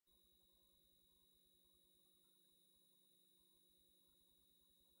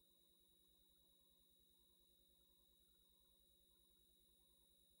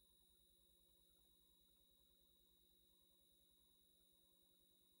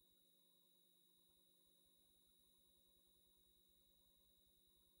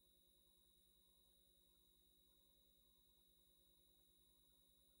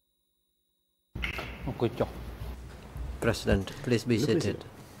President, please be seated.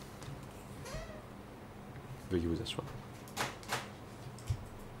 Veuillez vous asseoir.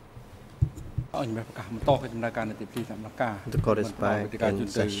 The court is back in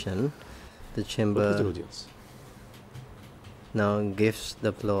session. The chamber now gives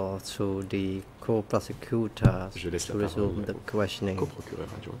the floor to the co-prosecutor to resume the questioning.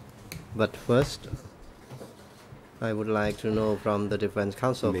 But first, I would like to know from the defense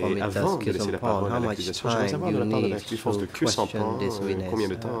counsel for Mr. Kisompon how much time you need to question this witness.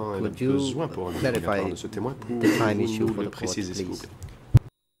 Could you clarify the time issue for the court, please?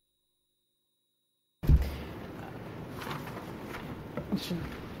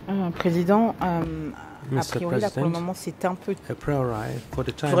 Président, a priori, là, pour le moment, c'est un peu...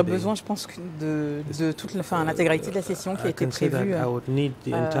 J'aurais besoin, je pense, de toute l'intégralité de la session qui a été prévue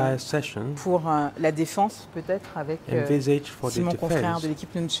pour la défense, peut-être, avec... si mon confrère de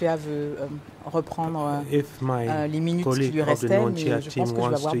l'équipe Nunchea veut reprendre les minutes qui lui restaient, mais je pense que je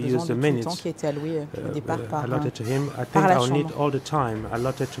vais avoir besoin de tout le temps qui a été alloué au départ par la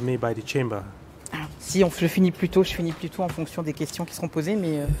Chambre. Si je finis plus tôt, en fonction des questions qui seront posées,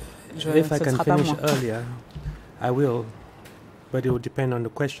 mais ce ne sera pas moi. I will, but it will depend on the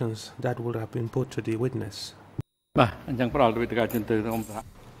questions that will have been put to the witness.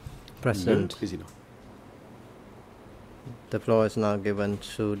 President, the floor is now given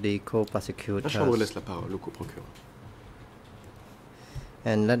to the co-prosecutor. La Chambre laisse la parole au co-procureur.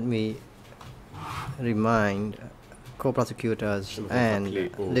 And let me remind co-prosecutors and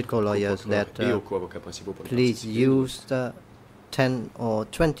lead co-lawyers that please use 10 or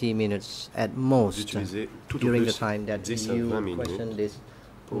 20 minutes at most during the time that you question this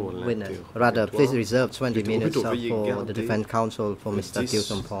witness. Rather, please reserve 20 minutes for the defense counsel for Mr.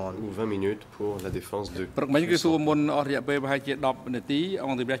 Kisompon. Ou 20 minutes pour la défense de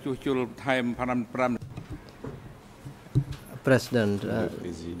President,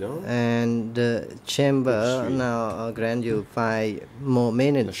 and the chamber now grant you 5 more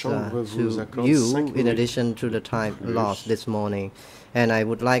minutes to you in addition to the time lost this morning. And I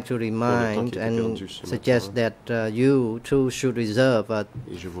would like to remind and suggest that you too should reserve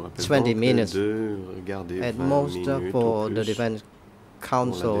 20 minutes at most for the defense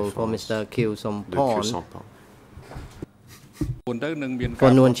counsel for Mr. Kisompon. For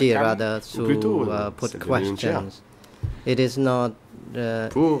Nunchi, rather, to put questions. It is not a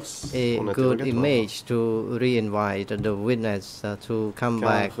good image to re-invite the witness to come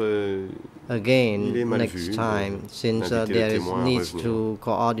back again next time, since there is need to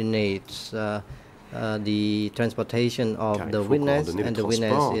coordinate the transportation of the witness, and the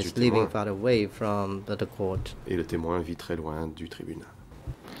witness is living far away from the court. Et le témoin vit très loin du tribunal.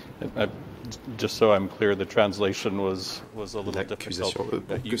 Just so I'm clear, the translation was a little difficult. Pour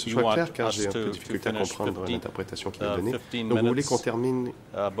que ce soit clair, car j'ai un peu de difficulté à comprendre l'interprétation qu'il a donnée. Donc vous voulez qu'on termine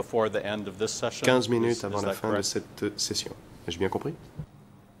 15 minutes avant la fin de cette session. Ai-je bien compris?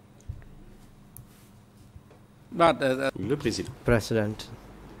 Le président. President,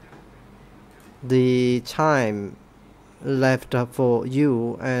 the time left for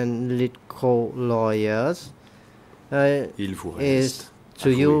you and lead co-lawyers is to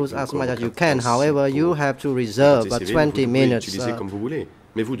use as much as you can. However, you have to reserve 20 minutes for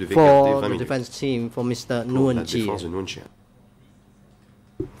the defense team, for Mr. Nunchi,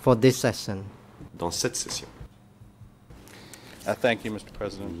 for this session. Dans cette session. Thank you, Mr.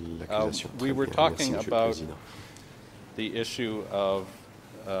 President. We were talking about the issue of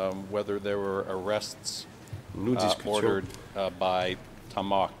whether there were arrests ordered by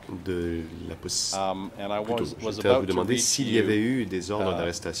Tamok. De la and I was à vous about to demander read s'il y avait eu des ordres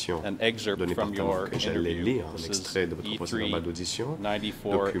d'arrestation donnés par Tamok. J'allais lire un extrait de votre procès-verbal d'audition,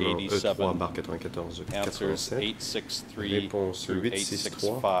 document E3/94-87, réponse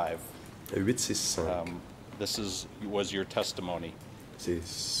 863 et 865. This was your testimony. C'est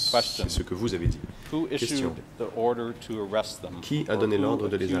ce que vous avez dit. Question. Qui a donné l'ordre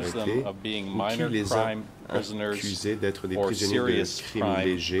de les arrêter ou qui les a accusés d'être des prisonniers de crimes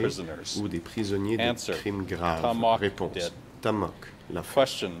légers ou des prisonniers de crimes graves? Réponse. Tamok l'a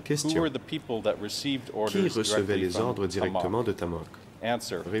fait. Question. Qui recevait les ordres directement de Tamok?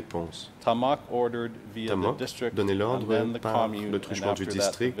 Réponse. Tamok donnait l'ordre par le truchement du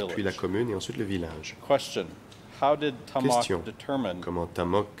district, puis la commune et ensuite le village. Question. Comment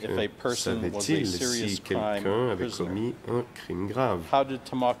Tamok savait-il si quelqu'un avait commis un crime grave?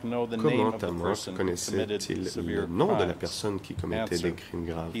 Comment Tamok connaissait-il le nom de la personne qui commettait des crimes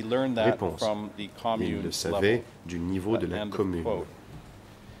graves? Réponse. Il le savait du niveau de la commune.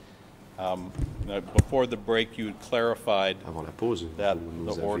 Before the break, you had clarified Avant la pause, that vous nous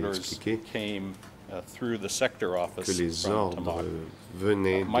the avez orders expliqué came through the sector office que les ordres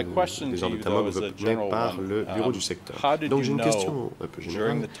venaient les ordres de Tamok venaient par le bureau du secteur. Donc j'ai une question un peu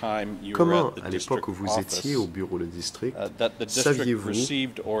générale. Comment, à l'époque où vous étiez au bureau du district, saviez-vous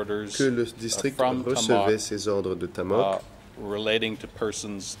que le district recevait ces ordres de Tamok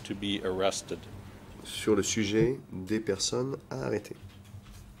sur le sujet des personnes à arrêter?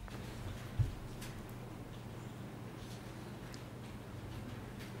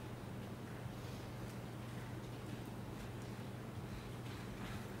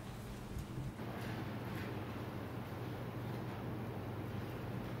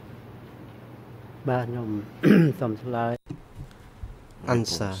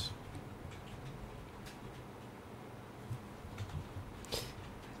 Answer.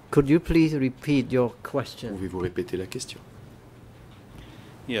 Could you please repeat your question? Pouvez-vous répéter la question?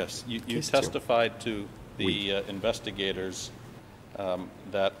 Yes, you testified to the investigators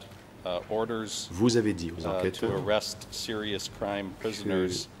that orders Vous avez dit aux enquêteurs to arrest serious crime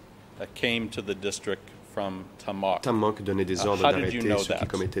prisoners came to the district from Tamok. Tamok donnait des ordres d'arrêter ceux qui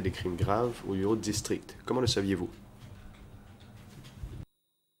commettaient des crimes graves au bureau de district. Comment le saviez-vous?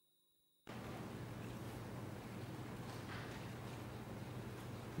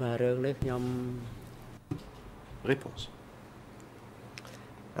 Réponse.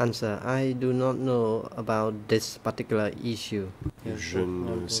 Answer. I do not know about this particular issue. Je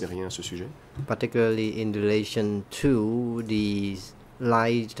ne sais rien à ce sujet. Particularly in relation to the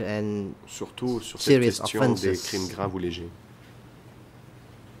light and surtout sur cette serious question offenses. Des crimes graves ou légers.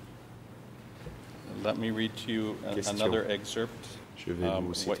 Let me read to you another excerpt. Je vais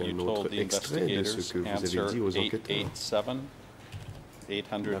vous citer un autre extrait de ce que vous avez dit aux enquêteurs.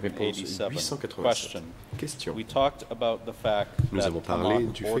 La réponse est 887. Question. Nous avons parlé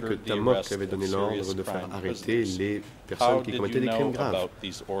du fait que Tamok avait donné l'ordre de faire arrêter les personnes qui commettaient des crimes graves.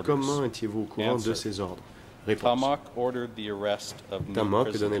 Comment étiez-vous au courant de ces ordres? Réponse.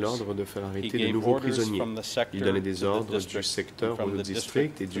 Tamok donnait l'ordre de faire arrêter de nouveaux prisonniers. Il donnait des ordres du secteur au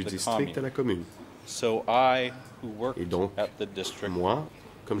district et du district à la commune. Et donc, moi,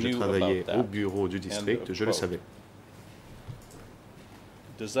 comme je travaillais au bureau du district, je le savais.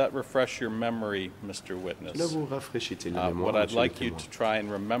 Does that refresh your memory, Mr. Witness? Cela vous rafraîchit-il la mémoire, What I'd like you to try and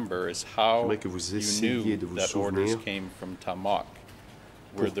remember is how you knew that orders came from Tamok.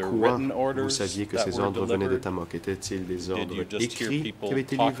 Were there written orders vous saviez que that ces were ordres venaient de delivered? Tamok? Étaient-ils des ordres écrits people qui avaient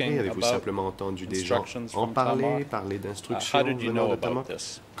été livrés? talking Avez-vous about simplement entendu des gens instructions en from parler, Tamok? parler How d'instructions did you venant know de about Tamok?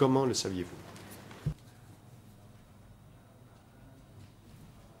 this? Comment le saviez-vous?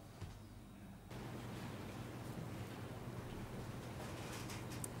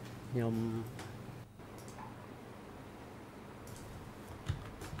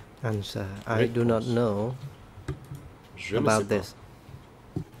 Answer. I do not know about this.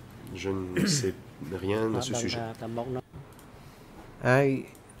 Je ne sais rien à ce sujet. I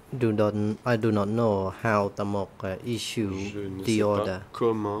do not know how Tamok issued Je ne the sais order. pas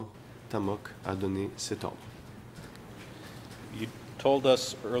comment Tamok a donné cet ordre. You told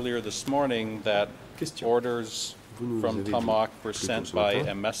us earlier this morning that orders from Tamok were sent by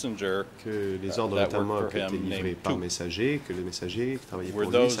a messenger que les ordres de Tamok étaient livrés par messager, que le messager qui travaillait pour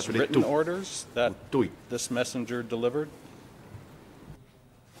lui s'appelait written orders that this messenger delivered?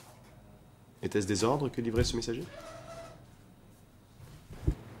 Était-ce des ordres que livrait ce messager?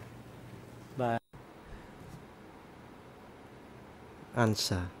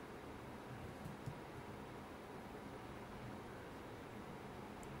 Answer.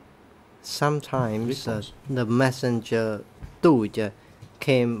 Sometimes the messenger Tuj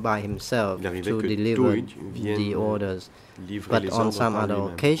came by himself to deliver the orders, but on some other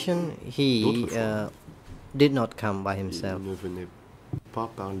occasion he did not come by himself. Il ne venait pas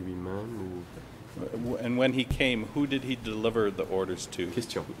par lui-même. And when he came, who did he deliver the orders to?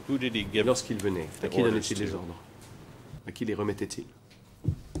 Question. Who did he give Lorsqu'il venait, à qui donnait-il les ordres? À qui les remettait-il?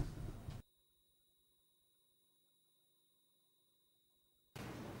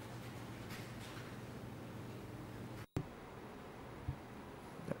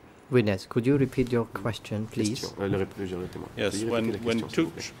 Witness, could you repeat your question, please? Yes, when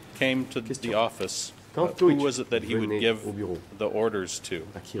Tuch came to the office, who was it that he would give the orders to?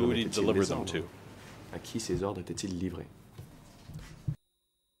 Who would he deliver them to? À qui ces ordres étaient-ils livrés?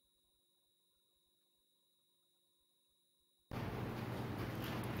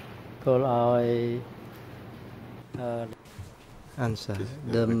 Answer.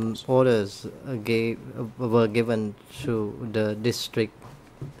 The orders were given to the district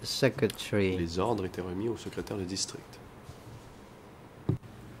secretary. Les ordres étaient remis au secrétaire de district.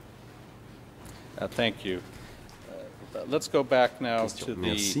 Thank you. Let's go back now to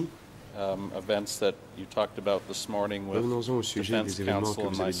the events that you talked about this morning with Defense Counsel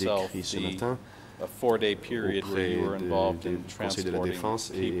and myself, a 4-day period where you were involved in transporting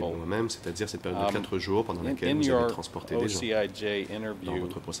people. c'est-à-dire cette période de 4 jours pendant laquelle vous avez transporté des gens. Dans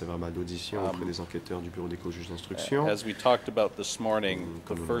votre procès-verbal d'audition auprès des enquêteurs du bureau des co-juges d'instruction, as we talked about this morning,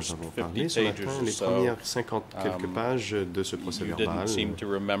 the first 50 pages or les so, premières 50 quelques pages de ce procès-verbal,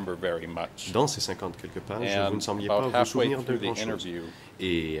 dans ces 50 quelques pages, vous ne sembliez pas vous souvenir de grand-chose.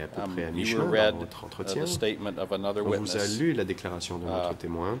 Et à peu près à mi-chemin dans votre entretien, on vous a lu la déclaration de notre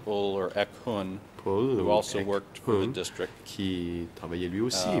témoin, Paul qui travaillait lui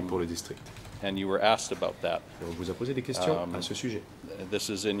aussi pour le district. And you were asked about that. Et on vous a posé des questions à ce sujet. This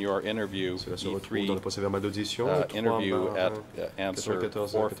is in your interview, Cela se retrouve dans le procès-verbal d'audition, interview at answer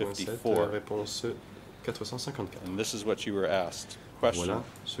 454. Réponse 454. And this is what you were asked. Question. Voilà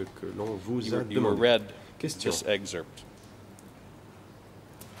ce que l'on vous a demandé. You were read Question. this excerpt.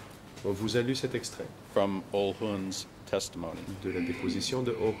 On vous a lu cet extrait from Oh-Hoon's testimony. De la déposition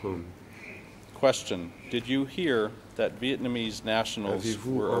de Oh-Hoon. Question. Did you hear that Vietnamese nationals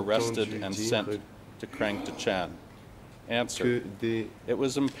were arrested and sent to Krang Thachan? Answer. It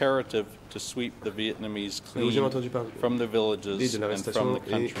was imperative to sweep the Vietnamese clean from the villages and from the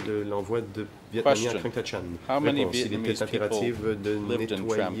country. Question. How many Vietnamese people lived in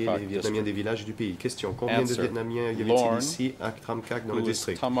Tram Kak district? Question. Combien de Vietnamiens y avait-il ici à Tram Kak dans le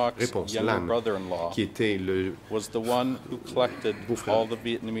district? Réponse. Lan, qui était le was the one who collected all the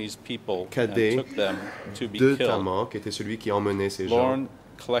Vietnamese people and took them to be de killed. Tamak, était celui qui emmenait ces gens Lorn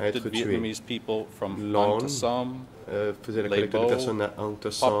à collected être tués. Vietnamese people from Lorn Antasam, faisait la collecte de personnes à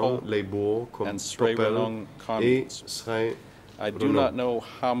Antasam, Leibo, comme Popel et Srai. I do not know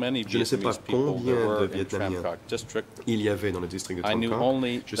how many Je ne sais pas Vietnamese people combien there de were in Vietnamiens Tram Kak district. il y avait dans le district de I Tram knew Kak.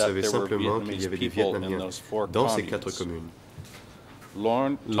 only Je that savais there were simplement qu'il y Vietnamese avait des people in Vietnamiens those 4 dans ces 4 communes. communes.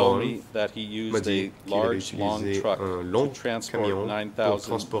 Lorn told me that he used a large, long truck un long to transport camion pour 9,000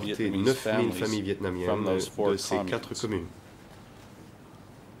 transporter Vietnamese 9000 familles families vietnamiennes from those 4 de ces 4 communes.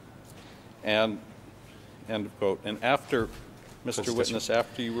 And end of quote. And after, Mr. Witness,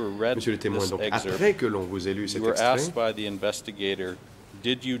 after you were read Monsieur le témoin, this donc excerpt, après que l'on vous ait lu you cet were extrait, asked by the investigator,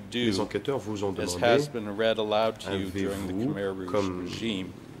 did you les do enquêteurs vous ont as demandé, has been read aloud to you during the avez-vous, Khmer Rouge comme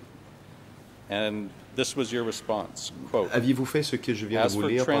regime? And this was your response, quote, aviez-vous fait ce que je viens de as vous for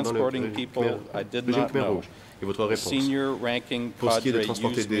lire pendant le transporting people, I did régime not Khmer know. Rouge? Et votre réponse? Senior ranking Pour ce qui est de cadre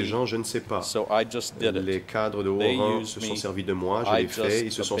transporter used des me, gens, je ne sais pas. so I just did it. Les cadres de haut They rang used se sont me, servis de moi, je I l'ai fait,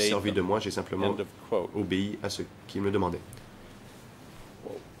 ils se just sont obeyed servis de them. moi, j'ai simplement End of quote. obéi à ce qu'ils me demandaient.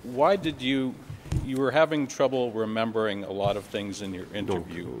 Why did you were having trouble remembering a lot of things in your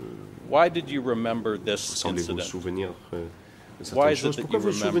interview. Why did you remember this incident? Souvenir de Why certaines is it choses. that Pourquoi you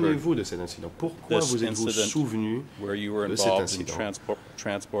vous remember souvenez-vous de cet incident? Pourquoi this vous êtes-vous incident souvenu where you were de cet involved in incident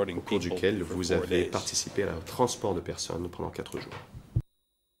transporting au cours people duquel for vous 4 avez days? participé à un transport de personnes pendant 4 jours?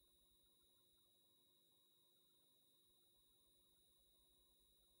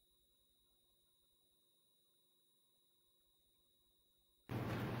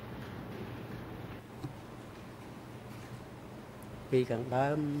 I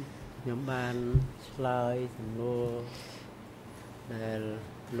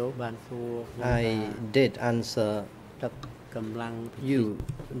did answer you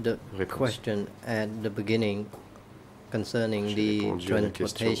the question at the beginning concerning the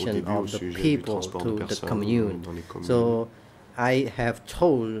transportation of the people to the commune. So I have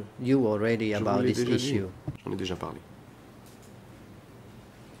told you already about this issue. J'en ai déjà parlé.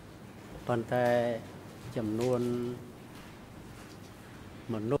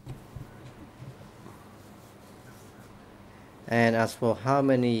 And as for how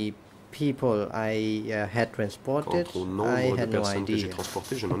many people I had transported, I had no idea.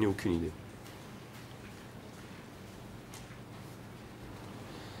 Je n'en ai aucune idée.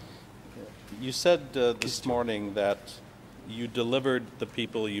 You said this morning that you delivered the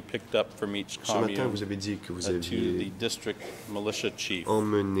people you picked up from each commune vous avez dit que vous to aviez the district militia chief.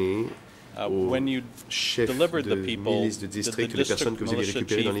 emmené When you chef delivered de the people, milice de did the district les personnes district que vous aviez militia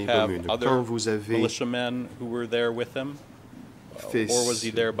récupérées dans les chief have communes. other Quand vous avez militiamen who were there with him, fait or was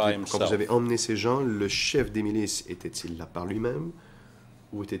he there by quand himself? vous avez emmené ces gens, le chef des milices était-il là par lui-même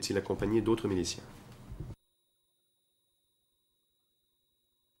ou était-il accompagné d'autres miliciens?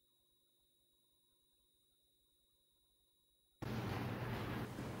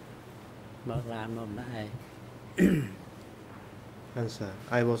 Answer.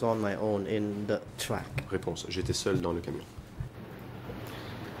 I was on my own in the truck. Réponse. J'étais seul dans le camion.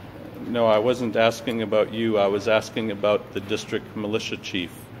 No, I wasn't asking about you. I was asking about the district militia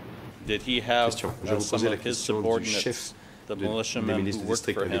chief. Did he have Question. Je vous some posais la of his question du chef subordinates des milices du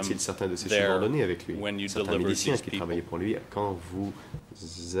district, avait-il certains de ses subordonnés avec lui, certains miliciens qui travaillaient pour lui quand vous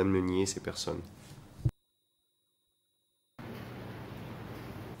ameniez ces personnes?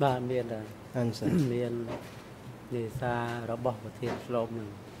 Answer.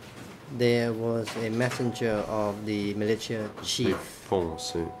 There was a messenger of the militia chief.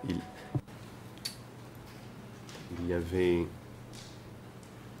 Réponse. Il y avait...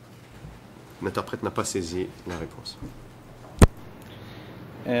 L'interprète n'a pas saisi la réponse.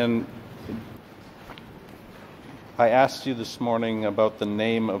 And I asked you this morning about the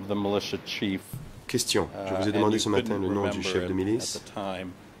name of the militia chief. Question. Je vous ai demandé ce matin le nom du chef de milice.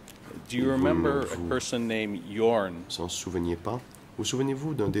 Do you remember a person named Yorn? Vous s'en souveniez pas? Vous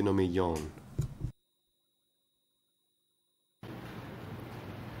souvenez-vous d'un dénommé Yorn?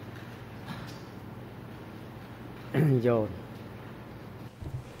 Yorn.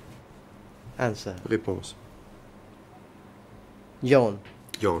 Answer. Réponse. Yorn.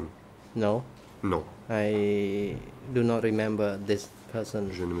 Yorn. No. Non. I do not remember this person.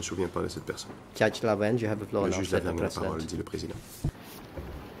 Je ne me souviens pas de cette personne. Judge Laverne, you have the floor Le now, juge Laverne a la parole, dit le président.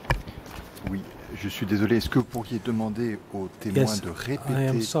 Oui, je suis désolé. Est-ce que vous pourriez demander aux témoins de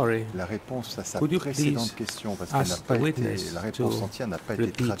répéter la réponse à sa précédente question parce qu'elle n'a pas été, la réponse entière n'a pas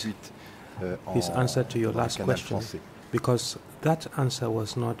été traduite en français. Because that answer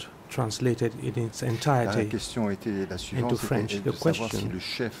was not translated in its entirety. La question était la suivante, c'était de savoir si le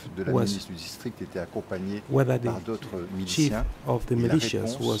chef de la milice du district était accompagné par d'autres miliciens. Of the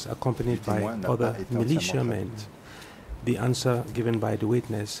militias was accompanied by other militiamen. The answer given by the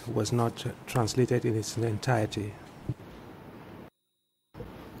witness was not translated in its entirety.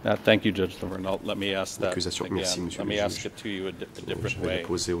 Thank you, Judge Lorn. Let me ask that again. Merci, Let me ask it to you a different way.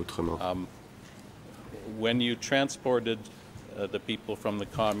 When you transported the people from the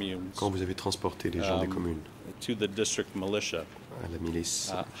communes, quand vous avez transporté les gens des communes to the district militia, à la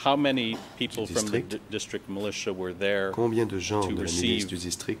milice how many people from the district militia were there? Combien de gens de la milice du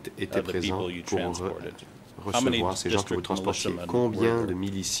district étaient présents pour recevoir ces gens que vous transportiez? Combien de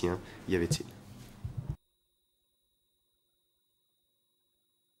miliciens y avait-il?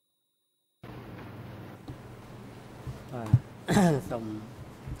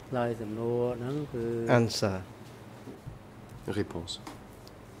 Answer. Réponse.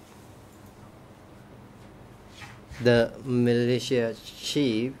 The militia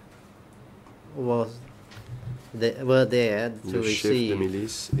chief were there to le chef de receive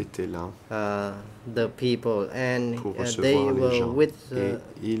milice était là the people, and they were with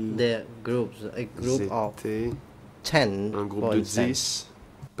their groups, a group of 10, un groupe de 10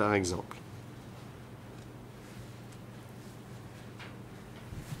 par exemple.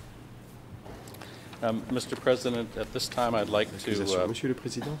 Mr. President, at this time I'd like to Monsieur le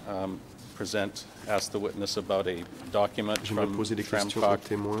Président, ask the witness about a document from poser des questions aux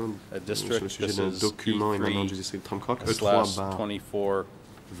témoins sur le sujet d'un document émanant du district Tramcock,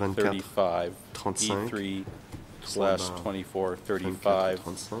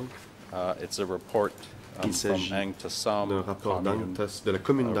 E3/2435/2435. It's a report from Ang Tassam d'un rapport de la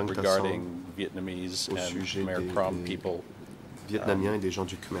commune d'Ang Tassam regarding Vietnamese au and sujet Khmer Krom people vietnamiens et des gens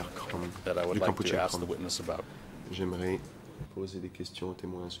du Khmer Krom, du Kampuchea Krom. J'aimerais poser des questions aux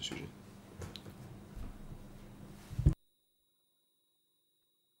témoins à ce sujet.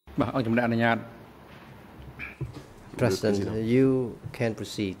 President, you can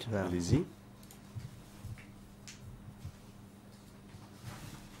proceed now. Allez-y.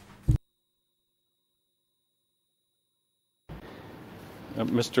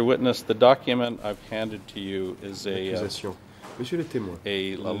 Mr. Witness, the document I've handed to you is Monsieur le témoin,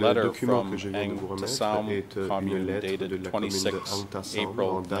 a letter from Ang Tassam commune dated 26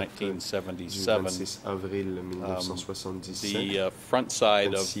 April 1977. The front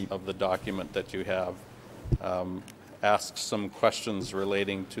side of the document that you have asks some questions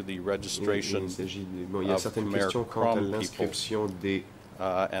relating to the registration of Khmer Krom people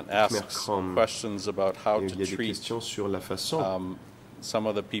and asks questions about how to treat some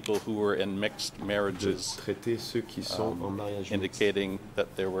of the people who were in mixed marriages, indicating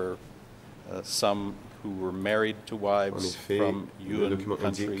that there were some who were married to wives from Yun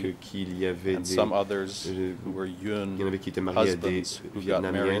country, and some others who were Yun husbands who got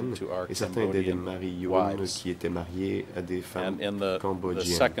married to our Cambodian wives. And in the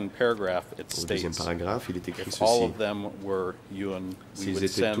second paragraph, it states, if all of them were Yun, we would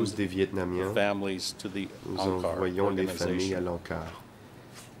send families to the Angkar organization.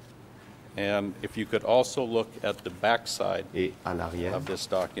 And if you could also look at the backside of this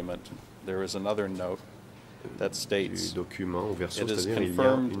document, there is another note that states, it is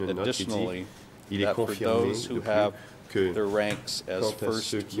confirmed additionally that for those who have their ranks as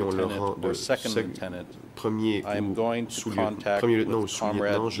first lieutenant or second lieutenant, I am going to contact with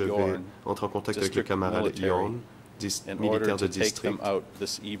Comrade Lorn, entrer en contact avec le district camarade military, Lorn, in order militaire to de take them district, out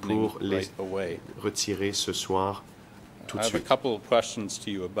this evening pour les right away. retirer ce soir tout I de have a suite. couple of questions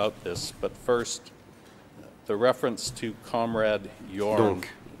to you about this, but first, the reference to Comrade Lorn, Donc,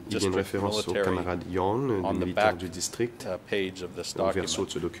 il y a une district référence au military, camarade Lorn, le on the militaire back du district, page of this au verso document. de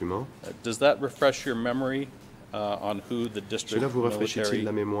ce document. Does that refresh your memory on who the district Cela vous rafraîchit-il military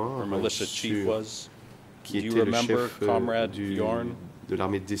la mémoire or militia chief sur was? qui Do you était le remember chef Comrade Lorn? de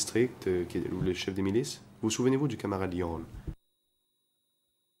l'armée de district, ou le chef des milices? Vous souvenez-vous du camarade Lorn?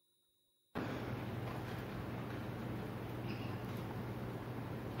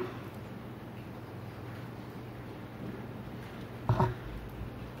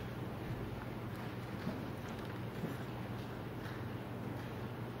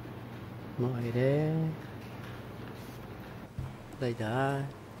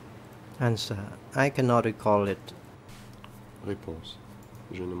 Answer. I cannot recall it. Réponse.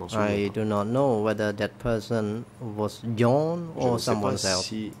 Je ne m'en souviens I pas. do not know whether that person was John Je or ne sais pas someone else.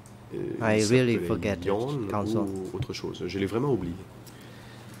 si I il really s'appelait forget it, Lorn Counsel. ou autre chose. Je l'ai vraiment oublié.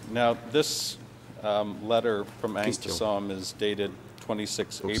 Now, this letter from Question. Angtasom is dated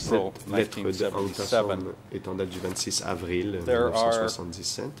 26 Donc, April cette lettre de 1977. Angtasom est en date du 26 avril There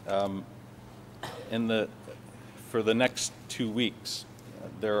 1977. For the next 2 weeks,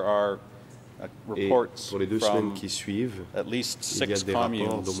 there are Et reports pour les 2 semaines from qui suivent, at least il y a 6 des rapports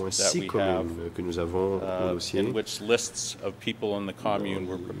communes d'au moins that 6 we have, communes que nous avons au dossier, in which lists of people in the commune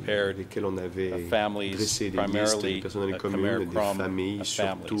were prepared, lesquelles on avait families, dressé des listes primarily des personnes dans les Khmer communes, des Krom familles,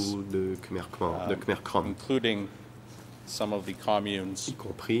 families, surtout de Khmer Krom, including some of the communes y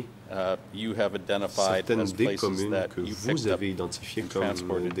compris you have identified certaines as des places communes that que you vous picked up avez identifiées and comme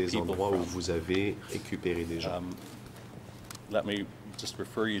transported des people endroits où from. vous avez récupéré des gens. Let me just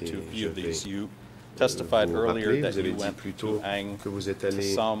refer you to a Et few of je these. vais You testified vous earlier rappelez, that vous avez you dit went plus to tôt que vous êtes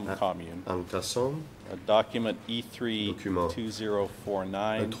allé Angtasom à commune. Angtasom, A document E3 document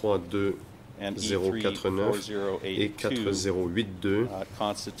 2049 32049 and et E3 4082 4082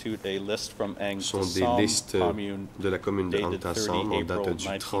 constitute a list from sont des Angtasom listes commune de la commune de dated 30 Angtasom en date April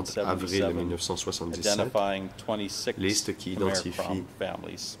du 30 avril 1977, 1977, identifying 26 liste qui Khmer identifie Krom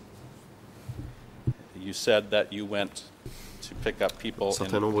families. You said that you went to pick up people un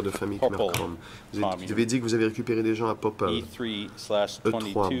certain in nombre de familles Khmer Popple Krom. Vous commune. avez dit que vous avez récupéré des gens à Popple.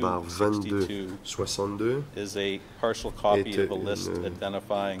 E3/2262 E3/2262 is a partial copy est of a list une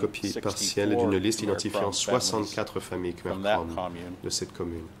identifying copie 64 partielle d'une liste Khmer identifiant Krom families 64 familles Khmer from that Krom commune. de cette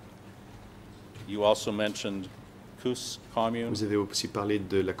commune. You also mentioned Kus commune. Vous avez aussi parlé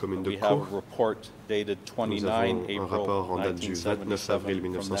de la commune de We have a Kous. report dated Nous 29 avons un April rapport en date du 29 avril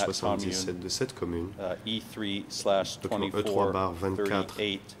 1977 from that 1977 commune, de cette commune, document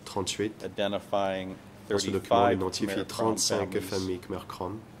E3/2438, E3/2438. identifying Dans ce document, on 35 identifie Khmer Krom 35 families. familles Khmer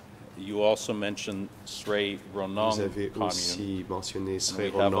Krom. You also mentioned Srey Ronong Vous avez commune. aussi mentionné And Srey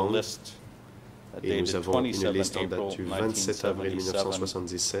we have a Ronong list et nous dated avons une 27 liste en April date du 27 avril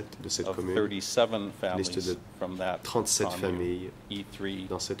 1977 1977 de cette of commune, 37 liste families de from that 37 commune, familles E3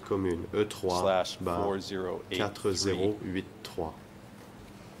 dans cette commune, E3/4083. 4083.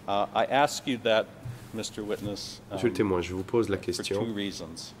 I ask you that, Mr. Witness, Monsieur le témoin, je vous pose la for question, 2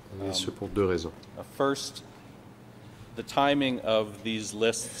 reasons. et ce pour 2 raisons. First, the timing of these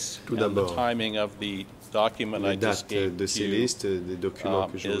lists Tout and the d'abord, timing of the document I La just date gave de ces you listes, des documents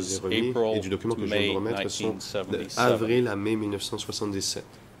que je vous ai is remis April et du document to que je viens de May vous remettre sont 1977. d'avril à mai 1977.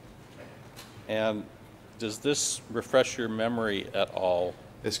 And does this refresh your memory at all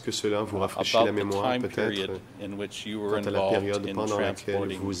Est-ce que cela vous rafraîchit about la the mémoire time peut-être period in which you were quant à la involved période in pendant laquelle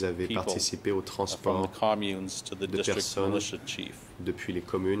transporting vous avez people participé au from transport the communes to the de district personnes militia chief? depuis les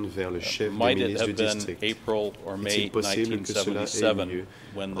communes vers le chef des Might it milices du have been district? April or May Est-il possible que cela ait 1977 lieu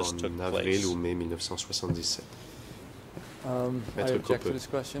when this took en avril place? ou mai 1977? I Maître object to Coppe, this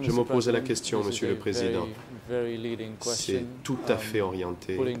question, je Mr. m'oppose à la President. question, This is Monsieur le a Président. very leading C'est question. tout à fait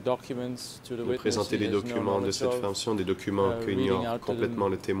orienté Putting documents to the de witness présenter he les has no documents de knowledge cette of, façon, des documents reading qu'ignorent out complètement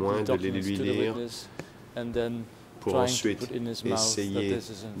le témoin, the de les documents lui to the lire witness, and then pour trying to ensuite put in his mouth that essayer this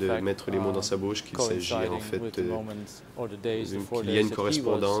is in de fact, mettre les mots dans sa bouche, qu'il s'agit en coinciding fait with the moments or the days, the 4 qu'il y a days une that he was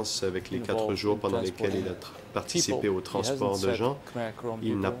correspondance avec les 4 involved jours in pendant lesquels il a transporting participé au people. He transport hasn't de said gens. Khmer Krom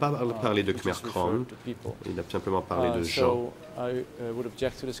Il n'a people, pas parlé de he Khmer just Krom, referred to people. il a simplement parlé de gens, So I would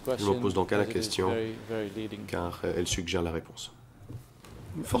object to this Je question m'oppose donc à la as it is question, very, very leading. car elle suggère la réponse.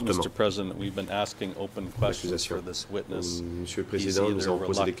 fortement l'accusation. Monsieur le Président, nous avons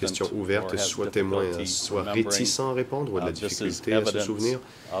posé des questions ouvertes, soit témoin, soit réticent à répondre, ou de la difficulté à se souvenir.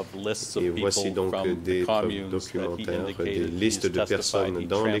 Et voici donc des preuves documentaires, des listes de personnes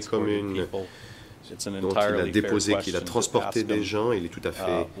dans les communes dont il a déposé qu'il a transporté des gens. Il est tout à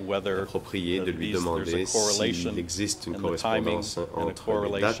fait approprié de lui demander s'il existe une correspondance entre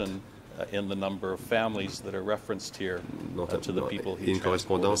les dates et une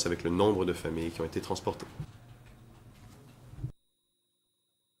correspondance avec le nombre de familles qui ont été transportées.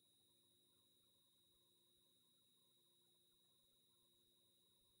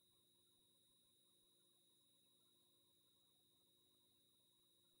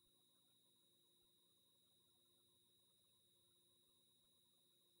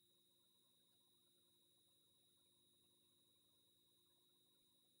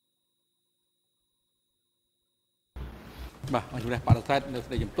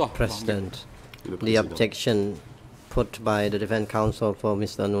 President, the objection put by the defense counsel for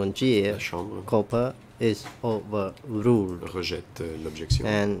Mr. Nguyen Copper is overruled. Rejette l'objection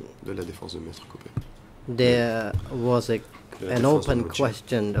de la défense de Maître Copper. There was an open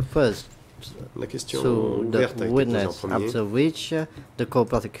question first to the witness, after which the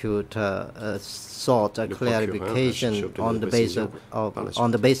co-prosecutor sought a clarification on the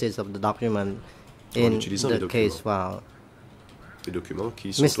basis of the document in the case file.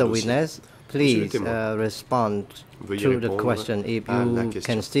 Mr. Witness, please respond to the question if you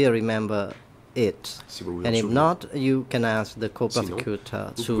can still remember it. And if not, you can ask the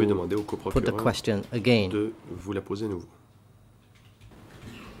co-prosecutor to put the question again.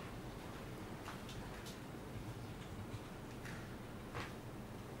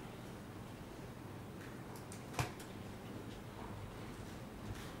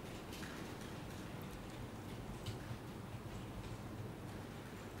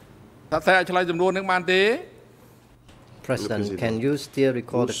 President, can you still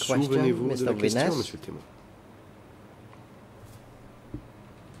record the question, Mr. Witness?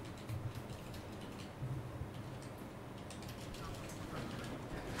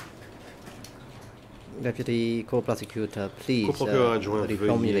 Deputy co-prosecutor, please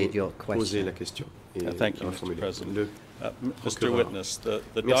reformulate your question. Thank you, Mr. President. Mr. Witness, the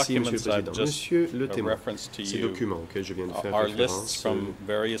documents I've just referenced to you are lists from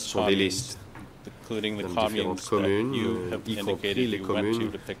various communes, including the communes that you have indicated you went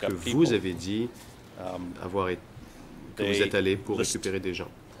to pick up people. Que vous êtes allé pour récupérer des gens.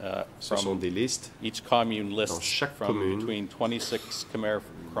 Ce sont des listes dans chaque commune between 26 Khmer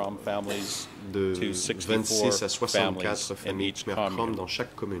Krom families de to 26 à 64 familles Khmer Krom dans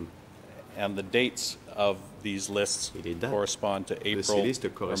chaque commune. And the dates of these lists correspond to April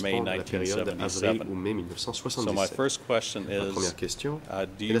or May 1977. So my first question is,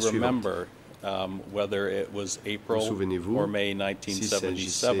 do you remember whether it was April or May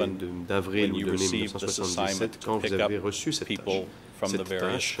 1977 when you received this assignment to pick up people from the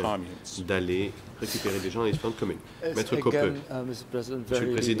various communes? D'aller récupérer des gens dans les différentes communes. Maître Copper, Monsieur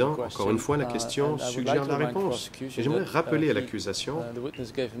le Président, encore une fois, la question suggère la réponse. Et j'aimerais rappeler à l'accusation que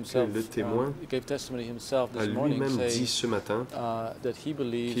le témoin a lui-même dit ce matin qu'il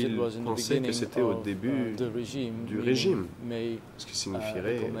pensait que c'était au début du régime, ce qui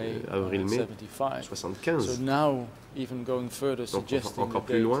signifierait avril-mai 1975. Donc, encore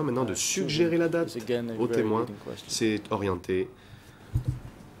plus loin, maintenant, de suggérer la date au témoin, c'est orienté.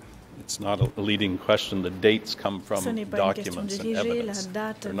 It's not a leading question. The dates come from documents and evidence.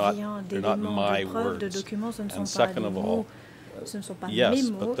 They're not my words. And second of all, yes,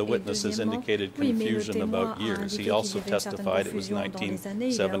 but the witness has indicated confusion about years. He also testified it was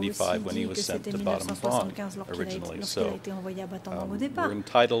 1975 when he was sent to Bottom Pond originally. So we're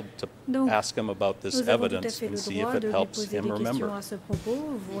entitled to ask him about this evidence and see if it helps him remember.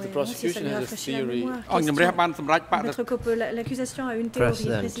 The prosecution has a theory.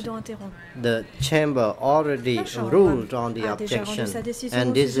 The chamber already ruled on the objection,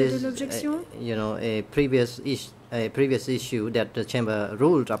 and this is, a previous issue that the chamber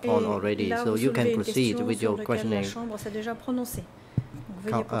ruled upon already, so you can proceed with your questioning.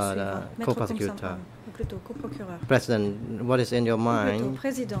 Co-prosecutor. President, what is in your mind,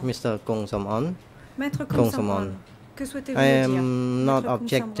 Mr. Kong Som-on? I am not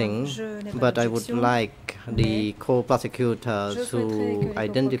objecting, but I would like the co-prosecutor to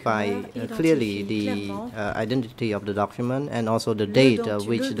identify clearly the identity of the document and also the date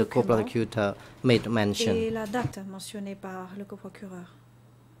which the co-prosecutor made mention.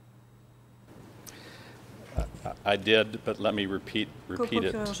 I did, but let me repeat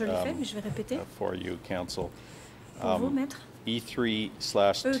it for you, counsel.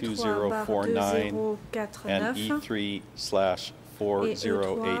 E3/2049 and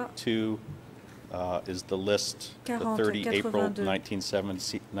E3/4082 is the list, the 30 April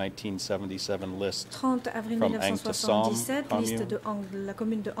 1977 list 30 avril from 1977, liste de la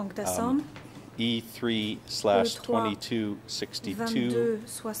commune de Angtasam.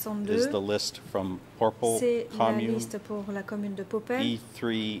 E3/2262 is the list from Porpel commune. C'est la liste pour la commune de Popel.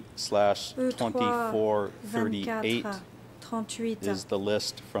 E3/2438 is the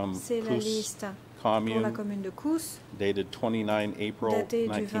list from Kous commune, pour la commune de Kous, dated 29 April daté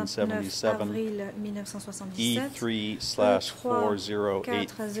du 29 avril 1977.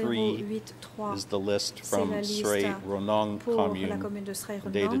 E3/4083 is the list from Srei Ronong commune,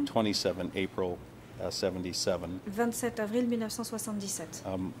 dated 27 April 77. 27 avril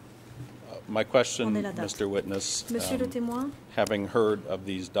 1977. My question, Mr. Witness, Monsieur le témoin, having heard of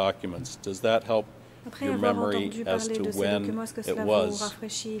these documents, does that help your memory as to when it was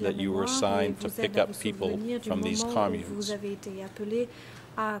that you were assigned to pick up people from these communes? Vous avez été appelé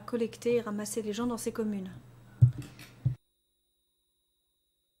à collecter et ramasser les gens dans ces communes.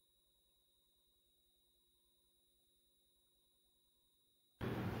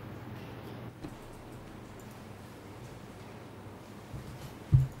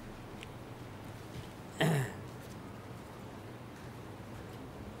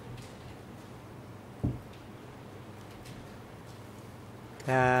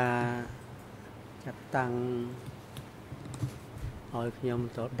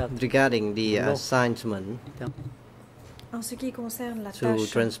 Regarding the assignment En ce qui concerne la to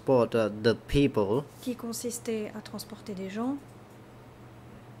tâche transport the people, qui consistait à transporter des gens,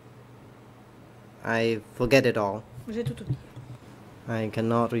 I forget it all. j'ai tout oublié. I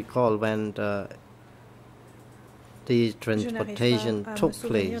cannot recall when the transportation took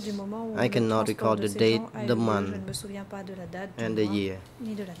place. I cannot recall the date, the month, and the year.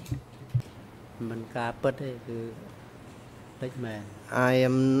 I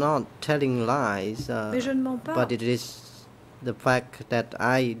am not telling lies, but it is the fact that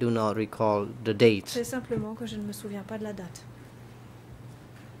I do not recall the date. C'est simplement que je ne me souviens pas de la date.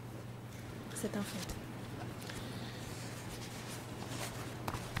 C'est un fait.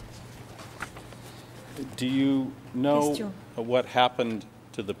 Do you know what happened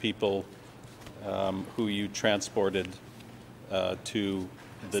to the people who you transported to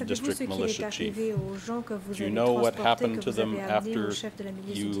the district militia chief? Do you know what happened to them after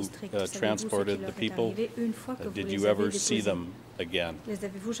you transported the people? Did you ever see them again? Les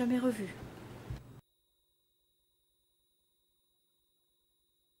avez-vous jamais revus?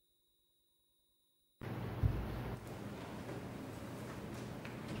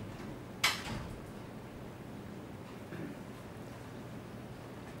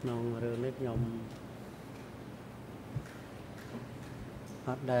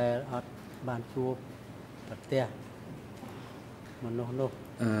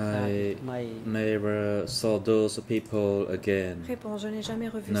 I never saw those people again. Réponse, je n'ai jamais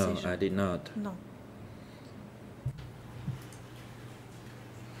revu No, ces gens. I did not. Non.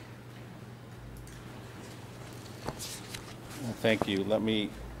 Thank you. Let me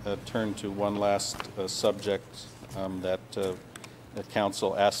turn to one last subject that the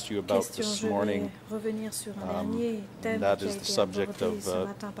council asked you about this morning. That is the subject of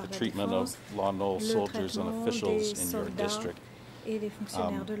the treatment of Lon Nol soldiers and officials in your district.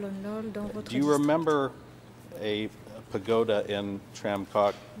 Do you remember a pagoda in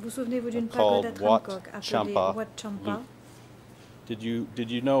Tramcock called Wat Champa Loop?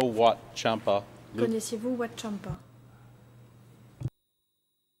 Did you know Wat Champa Loop? Connaissiez-vous Wat Champa?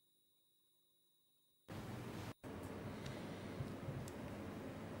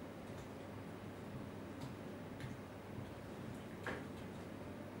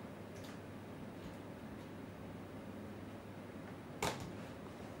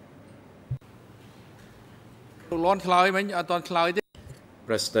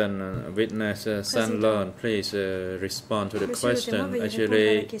 President, witness SANN Lorn, please respond to the question.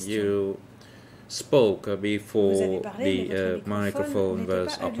 Actually, you spoke before the microphone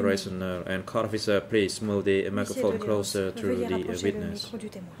was operational. And court officer, please move the microphone closer to the witness.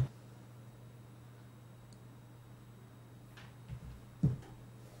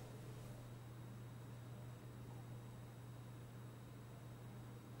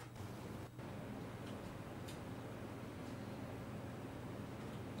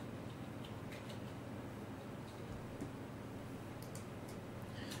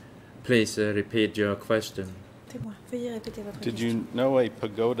 Please repeat your question. Did you know a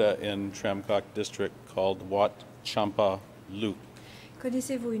pagoda in Tramcock district called Wat Champa Loop?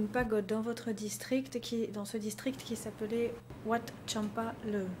 Connaissez-vous une pagode dans votre district dans ce district qui s'appelait Wat Champa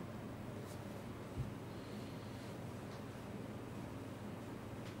Le?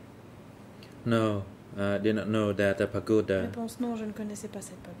 No, I did not know that a pagoda. Réponse non, je ne connaissais pas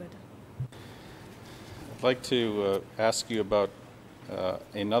cette pagode. I'd like to ask you about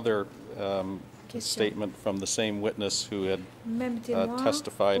another statement from the same witness who had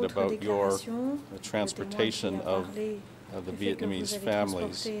testified about your transportation of the Vietnamese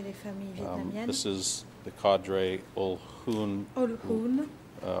families. This is the cadre Ol Hoon, who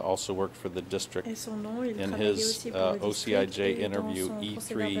also worked for the district. In his OCIJ interview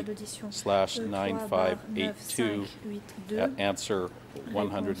E3/9582 at answer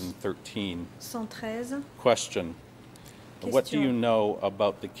 113. Question. What do you know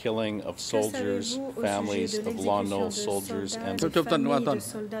about the killing of soldiers, families of Lon Nol soldiers, and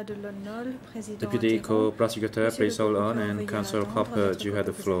Deputy Co-Prosecutor, please hold on, and Councillor Copper, you have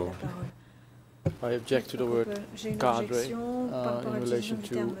the floor. I object to the word cadre in relation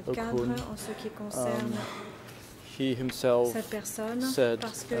to Okhun. He himself said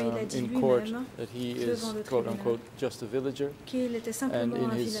in court that he is, quote-unquote, just a villager, and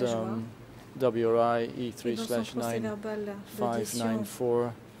in his WRI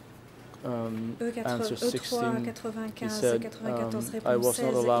E3/9594 answer 16, he said, I was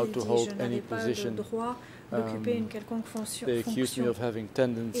not allowed to hold any position. They accused me of having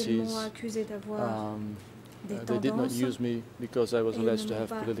tendencies. They did not use me because I was alleged to have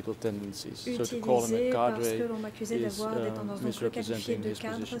political tendencies. So to call him a cadre is misrepresenting his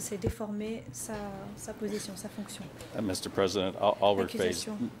position. Mr. President, I'll rephrase.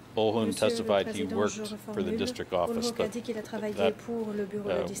 Ol Hoon testified he worked for the district office, but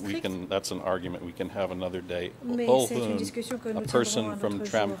that's an argument we can have another day. Ol Hoon, a person from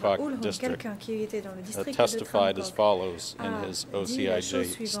Tram Kok district, testified as follows in his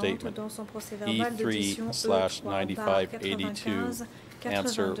OCIJ statement. E3/9582,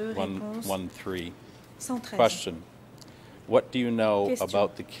 answer 113. Question. What do you know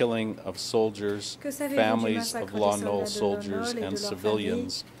about the killing of soldiers, families of Lon Nol soldiers, and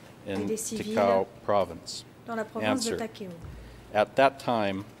civilians in Takao province? Answer. At that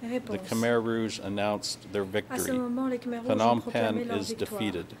time, the Khmer Rouge announced their victory. Phnom Penh is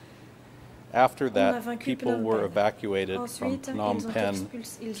defeated. After that, people were evacuated from Phnom Penh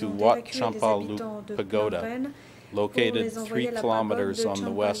to Wat Champa Lup Pagoda, located 3 kilometers on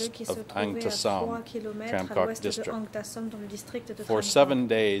the west of Ang Tassam, Tram Kok district. For 7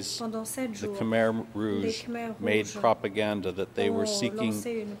 days, the Khmer Rouge made propaganda that they were seeking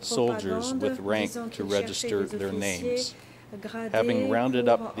soldiers with rank to register their names. Having rounded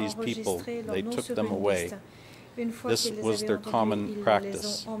up these people, they took them away. This was their common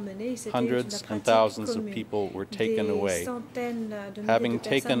practice. Hundreds and thousands of people were taken away. Having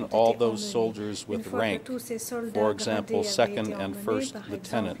taken all those soldiers with rank, for example, second and first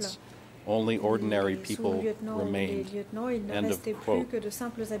lieutenants, only ordinary people remained. End of quote.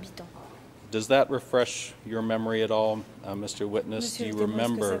 Does that refresh your memory at all, Mr. Witness? Do you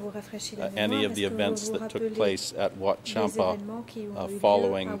remember any of the events that took place at Wat Champa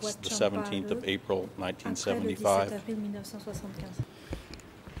following the 17th of April, 1975?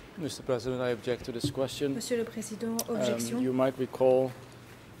 Mr. President, I object to this question. Monsieur le Président, objection. You might recall,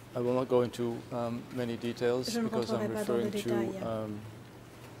 I will not go into many details because I'm referring to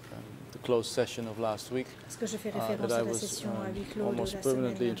the closed session of last week, that I was almost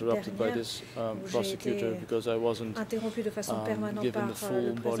permanently interrupted by this prosecutor because I wasn't given the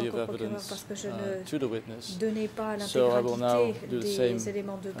full body of evidence to the witness. So I will now do the same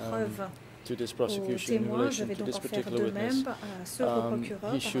to this prosecution in relation to this particular witness.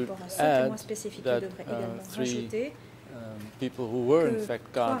 He should add that 3 people who were in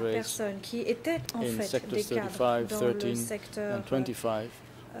fact cadres in sectors 35, 13 and 25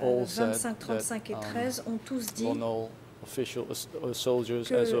 all said that Lon Nol official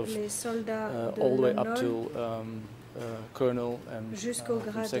soldiers as of all the way up to colonel and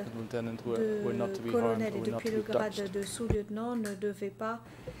second lieutenant were not to be harmed or were not to be touched.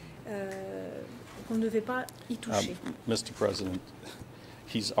 Mr. President,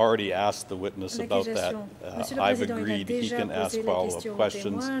 he's already asked the witness about that. I've agreed he can ask follow-up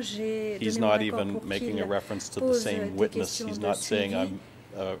questions. He's not even making a reference to the same witness. He's not saying I'm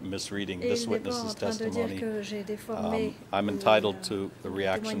misreading this witness's testimony. I'm entitled to the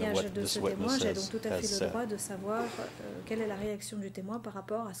reaction of what this witness has said. Quelle est la réaction du témoin par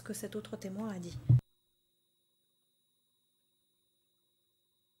rapport à ce que cet autre témoin a dit.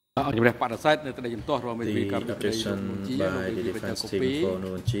 The objection by the defense team for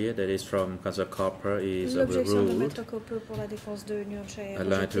Nguyen Chia, that is from Council Copper, is overruled. I'd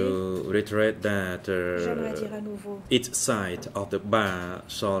like to reiterate that each side of the bar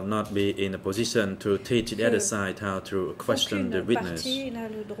shall not be in a position to teach the other side how to question the witness.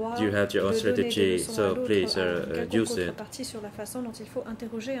 You have your own strategy, so please use it.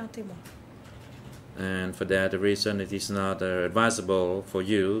 And for that reason, it is not advisable for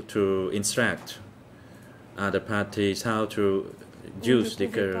you to instruct other parties how to use the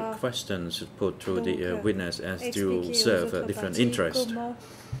questions put to the witness as to serve different interests. Thank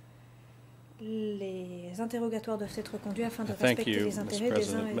you, Mr.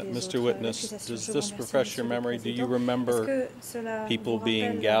 President. Mr. Witness, does this refresh your memory? Do you remember people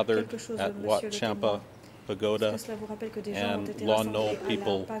being gathered at Wat Champa Pagoda and Lon Nol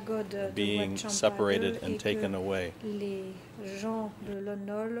people being separated and taken away? Les gens de Lon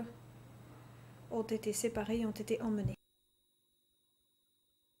Nol ont été séparés et ont été emmenés.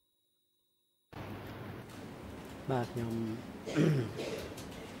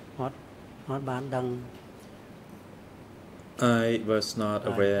 I was not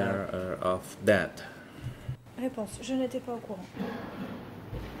aware of that. Réponse, je n'étais pas au courant.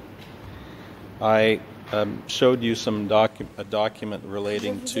 I showed you a document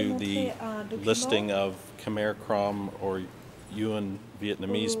relating to the listing of Khmer Krom or Yuan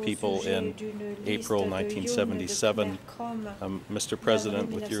Vietnamese people in April 1977. Mr.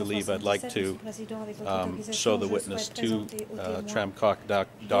 President, with your leave, I'd like to show the witness two Tram Coc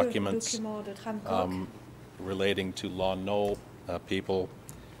documents relating to Lon Nol people.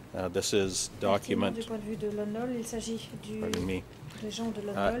 This is document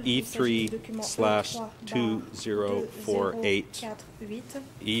E3/2048,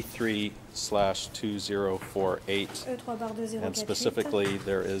 E3/2048, and specifically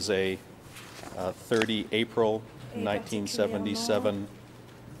there is a 30 April 1977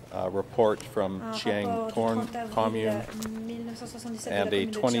 report from Chiang Torn Commune and a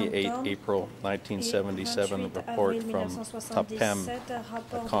 28 April 1977 report from Tapem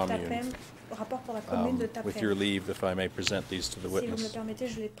Commune. With your leave, if I may present these to the witness.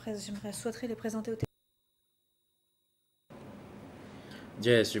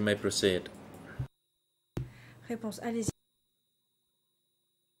 Yes, you may proceed. Réponse, allez-y.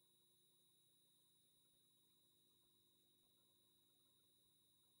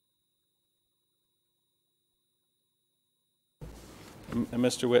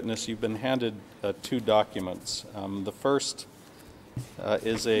 Mr. Witness, you've been handed two documents. The first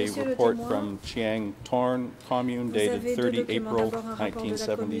is a report from Chiang Torn Commune dated 30 April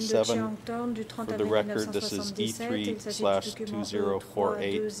 1977. For the record, this is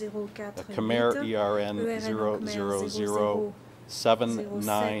E3/2048, Khmer ERN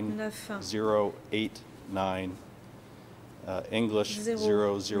 000799089. English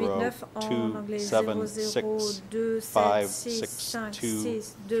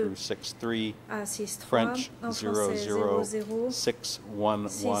 002765662-63, French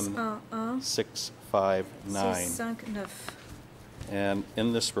 006111659. And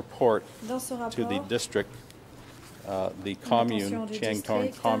in this report to the district, the commune, Chiang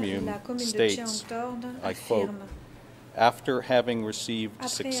Torn Commune, states, I quote, "After having received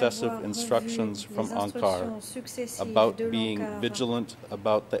successive instructions from Ankar about being vigilant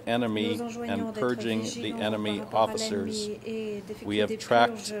about the enemy and purging the enemy officers, we have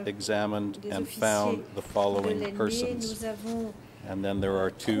tracked, examined, and found the following persons." And then there are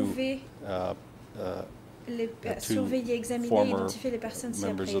two former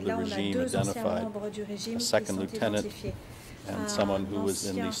members of the regime identified, a second lieutenant and someone who was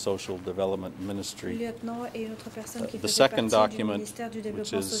in the Social Development Ministry. The second document,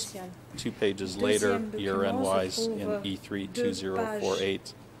 which is 2 pages later, ERN-wise, in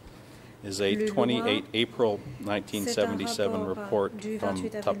E3/2048, is a 28 April 1977 report from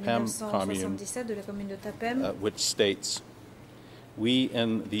Tapem Commune, which states, "We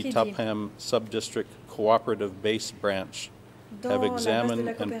in the Tapem Subdistrict Cooperative Base Branch have examined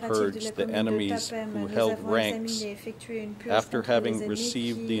and purged the enemies who held ranks after having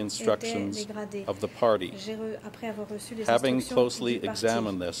received the instructions of the party. Having closely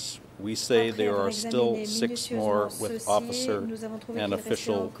examined this, we say there are still 6 more with officer and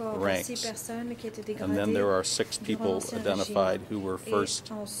official ranks. And then there are 6 people identified who were first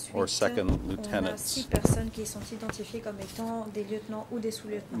or second lieutenants."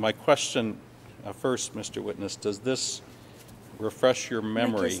 My question first, Mr. Witness, does this refresh your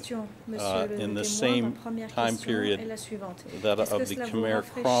memory in the same time period that of the Khmer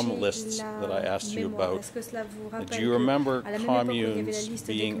Krom lists that I asked you about. Do you remember communes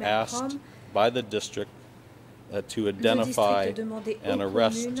being asked by the district to identify and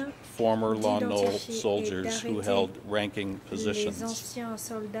arrest former Lon Nol soldiers who held ranking positions? I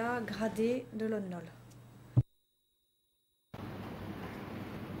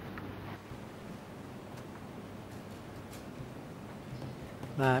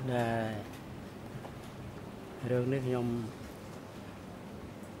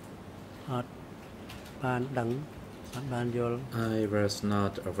was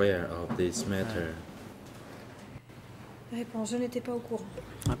not aware of this matter. Réponse, je n'étais pas au courant.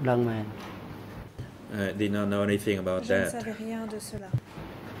 I did not know anything about Je ne that. savais rien de cela.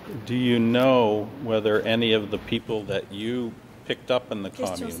 Do you know whether any of the people that you picked up in the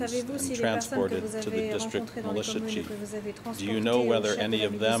Question, communes savez-vous si and les personnes que transported vous to the avez district rencontrées dans les militia communes chief, que vous avez do you know transportées au whether chef de any la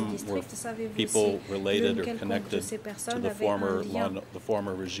of milice them du were district, savez-vous people si related l'une or quelconque de connected ces to personnes the avait un lien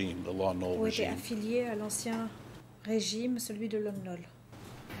former regime, the Lon Nol ou était regime? affiliée à l'ancien régime, celui de Lon Nol?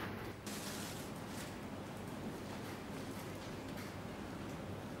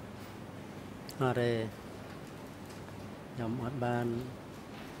 I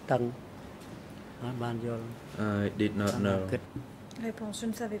did not know. Réponse, je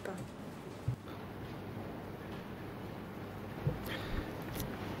ne savais pas.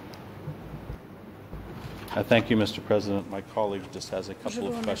 Thank you, Mr. President. My colleague just has a couple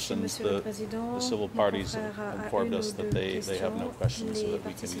of questions. The civil parties informed us that they have no questions, so that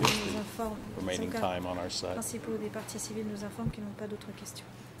we can use the remaining time on our side. Les principaux des partis civils nous informent qu'ils n'ont pas d'autres questions.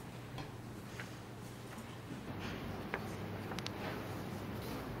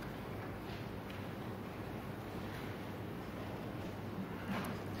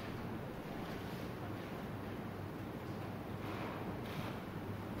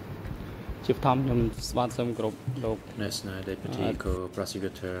 National Deputy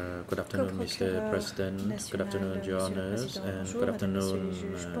Co-Prosecutor, good afternoon, Mr. President, good afternoon, Your Honors, and good afternoon,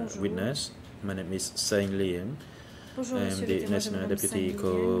 witness. My name is SANN Lorn. I am the National Deputy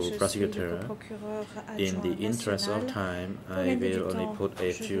Co-Prosecutor. In the interest of time, I will only put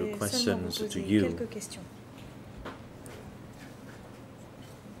a few questions to you.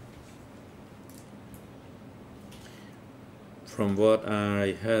 From what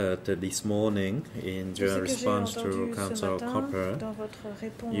I heard this morning in your response to Council Copper,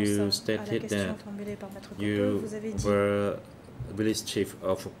 you stated that you were village chief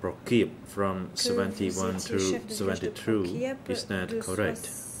of Prokip from 71 to 72. Is that correct?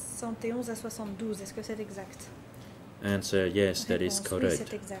 71 à 72, est-ce que c'est exact? Answer, yes, that is Oui, correct.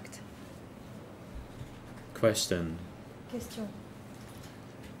 c'est exact. Question. Question.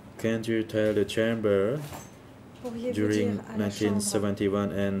 Can you tell the chamber during à la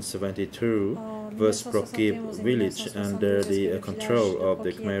 1971 and 72 was Prokip village under the control of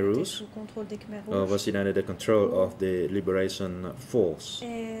the Khmer Rouge, or was it under the control of the Liberation Force?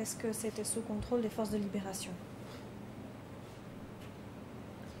 Est-ce que c'était sous contrôle des forces de libération?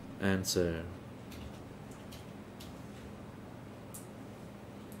 Answer.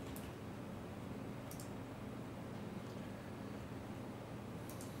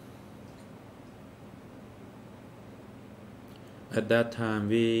 At that time,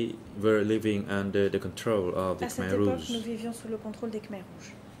 we were living under the control of the Khmer Rouge. À cette époque, nous vivions sous le contrôle des Khmer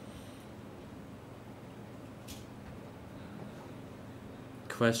Rouges.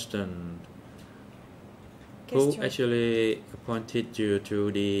 Question. Who actually appointed you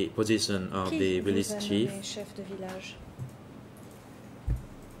to the position of the village chief? Chef de village?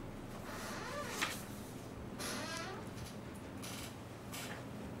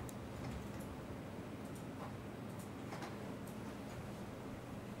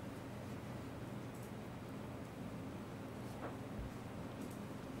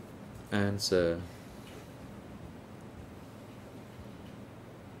 Answer.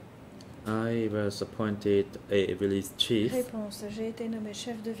 I was appointed a village chief. Réponse. J'ai été nommé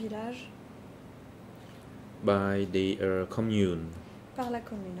chef de village by the commune. Par la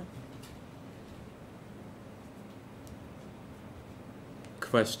commune.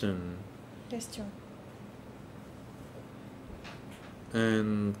 Question. Question.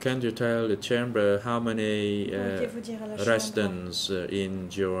 And can you tell the chamber how many residents in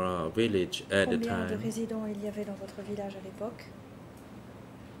your village at the time? Combien de résidents il y avait dans votre village à l'époque?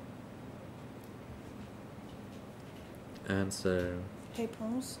 Answer.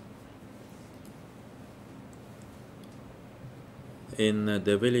 Réponse. In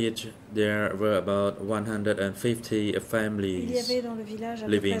the village, there were about 150 families il y avait dans le village à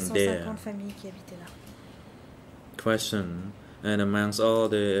peu près 150 familles qui habitaient là. Question. And amongst all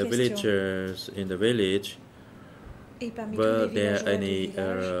the villagers in the village, were there any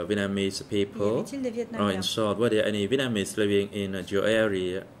Vietnamese people? Or in short, were there any Vietnamese living in your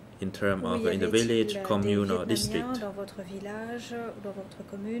area in terms of in the village, commune or district? Dans votre village, dans votre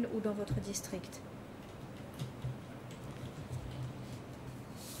commune ou dans votre district?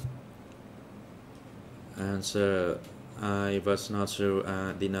 Answer, I was not sure.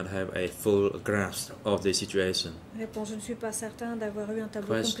 I did not have a full grasp of the situation. Réponse, je ne suis pas certain d'avoir eu un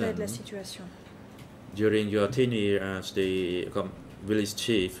tableau complet de la situation. During your tenure as the village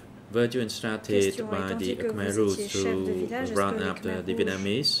chief, were you instructed by the Khmer Rouge to round up the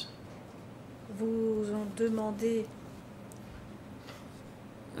Vietnamese? Vous ont demandé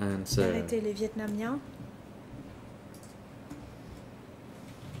d'arrêter les Vietnamiens?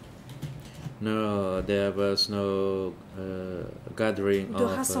 No, there was no gathering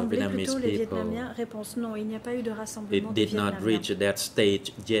of Vietnamese people. Réponse non, il n'y a pas eu de rassemblement. It did not reach that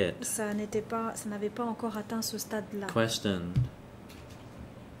stage yet. Ça n'avait pas encore atteint ce stade-là. Question.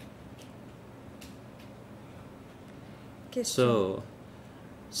 So,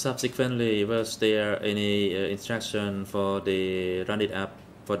 subsequently, was there any instruction for the rounding up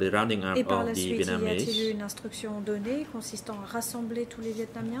of the Vietnamese? Et par la suite, y a-t-il eu une instruction donnée consistant à rassembler tous les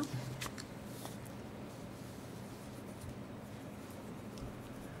Vietnamiens?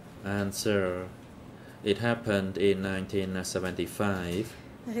 Answer, it happened in 1975.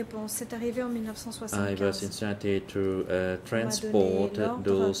 Réponse, c'est arrivé en 1975. I was instructed to transport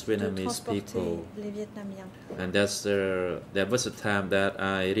those Vietnamese people. Les Vietnamiens. And that was the time that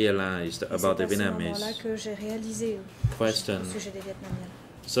I realized about the Vietnamese. C'est à ce moment-là que j'ai réalisé Question. Au sujet des Vietnamiens.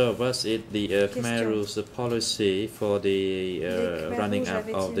 So was it the Khmer Rouge policy for the running up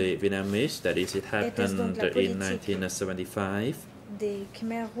of the Vietnamese? That is, it happened in 1975. Des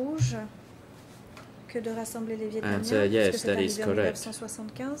Khmer Rouges que de rassembler les Vietnamiens? Answer, yes, that is correct.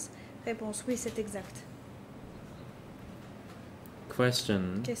 1975. Réponse, oui, c'est exact.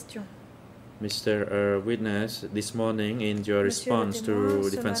 Question. Question. Mr. Witness, this morning in your response to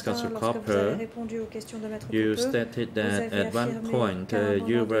Defense Counsel Copper, you stated that at one point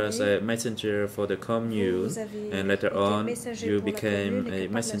you were a messenger for the commune and later on you became a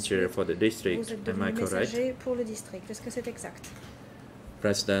messenger for the district. Am I correct? Est-ce que c'est exact?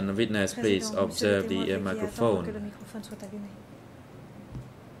 President, witness, please observe the microphone.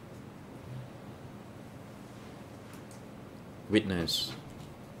 Witness.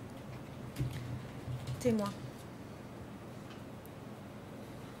 Témoin.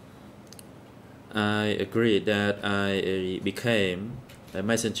 I agree that I became a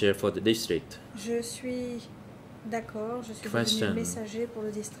messenger for the district. Je suis d'accord, je suis devenu messager pour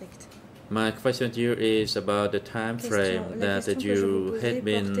le district. My question to you is about the time frame that you had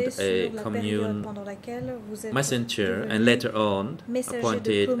been a commune messenger and later on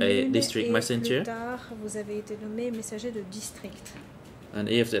appointed a district messenger. Vous avez été nommé messager de district. And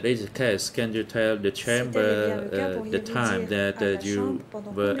if that is the case, can you tell the chamber the time that you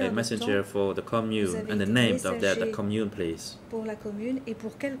were a messenger for the commune and the name of that commune, please? Pour la commune et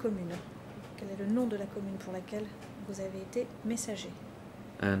pour quelle commune? Quel est le nom de la commune pour laquelle vous avez été messager?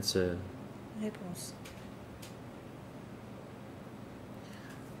 Answer. Réponse.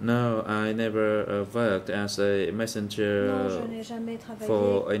 No, I never worked as a messenger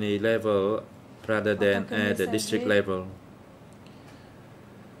for any level rather than at the district level.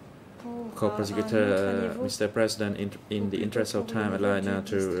 Co-prosecutor, Mr. President, in the interest of time, I'd like now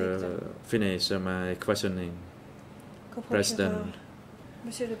to finish my questioning. President,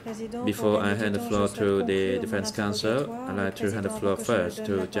 before I hand the floor to the Defense Counsel, I'd like to hand the floor first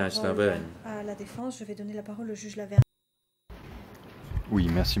to Judge Laverne. Oui,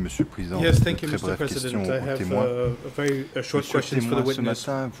 merci Monsieur le Président. Yes, thank you, Mr. President. I have a short question for the witness.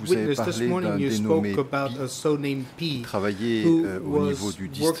 Witness, this morning you spoke about a so-named P who was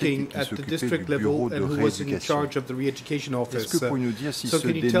working at the district level and who was in charge of the re-education office. So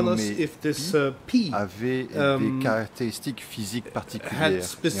can you tell us if this P had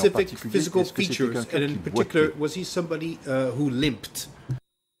specific physical features, and in particular, was he somebody who limped?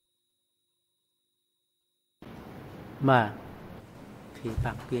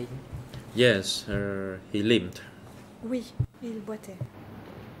 Yes, he limped. Oui, il boitait.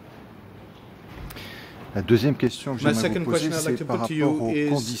 La deuxième question que j'aimerais vous poser, c'est par rapport aux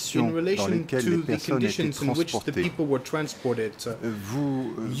conditions dans lesquelles les personnes étaient transportées. Pouvez-vous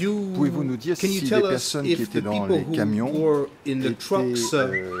nous dire si les personnes qui étaient dans les camions étaient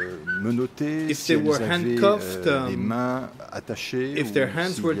menottées, si elles avaient les mains attachées, ou s'il y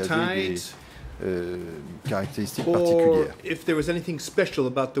avait des caractéristiques particulières?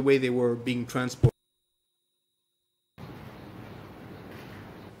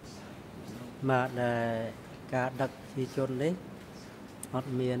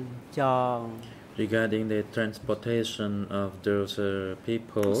 Regarding the transportation of those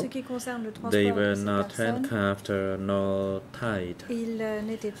people, ce qui concerne le transport they de were ces not personnes, handcuffed nor tied. ils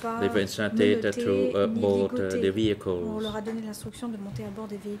n'étaient pas They were instructed to menottés ni board the ligotés. On vehicles. leur a donné l'instruction de monter à bord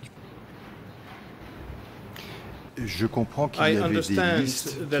des véhicules. Je comprends qu'il y avait des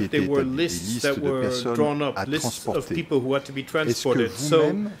listes qui étaient établies, des listes de personnes à transporter. Est-ce que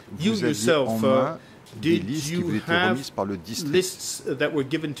vous-même, vous aviez en main des listes qui vous étaient remises par le district?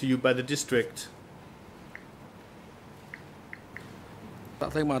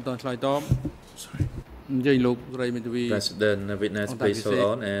 President Witness, please hold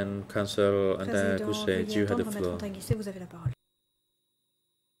on, and Council Antagusse, you have the floor. Vous avez la parole.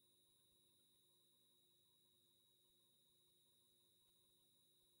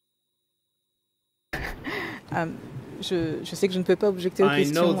 Je sais que je ne peux pas objecter aux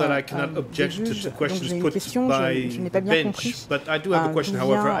questions des juges, donc j'ai une question, je n'ai pas bien compris d'où vient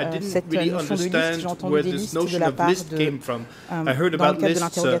cette notion de liste. J'ai entendu des listes de la part dans le cadre de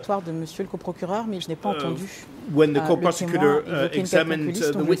l'interrogatoire de monsieur le coprocureur, mais je n'ai pas entendu when the co-prosecutor examined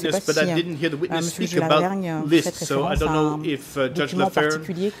the witness, but I didn't hear the witness speak about lists, so I don't know if Judge Laferne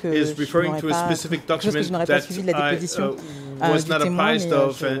is referring to a specific document that I was not apprised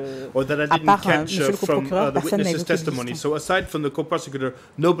of or that I didn't catch from the witness's testimony. So aside from the co-prosecutor,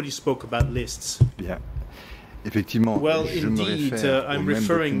 nobody spoke about lists. Bien. Effectivement, je me réfère au même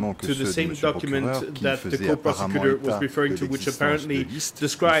document que ceux du procureur qui faisait apparemment état de l'existence de listes.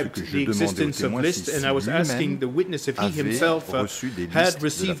 Ce que je demandais au témoin, c'est si lui-même avait reçu des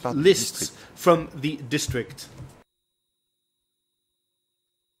listes de la part du district. From the district.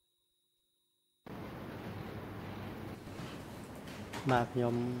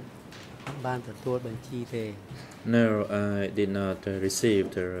 No, I did not receive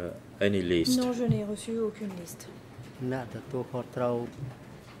any list. Non, je n'ai reçu aucune liste.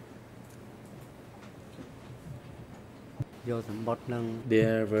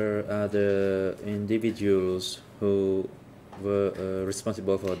 There were other individuals who were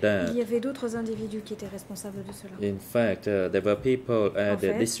responsible for that. Il y avait d'autres individus qui étaient responsables de cela. In fact, there were people at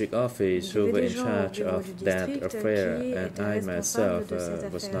the district office who were in charge of that affair, and I myself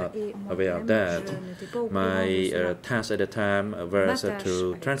was not aware of that. My task at the time was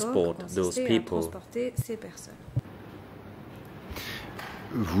to transport those people.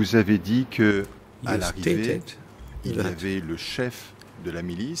 Vous avez dit que à l'arrivée, il y avait le chef de la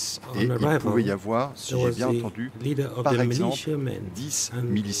milice et il pouvait y avoir, si j'ai bien entendu, par exemple, 10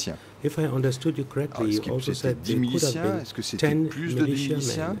 miliciens. Alors, est-ce que c'était 10 miliciens? Est-ce que c'était plus de 10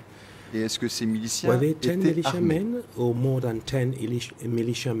 miliciens? Et est-ce que ces miliciens étaient armés? Or more than 10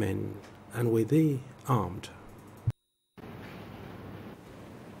 militiamen, and were they armed?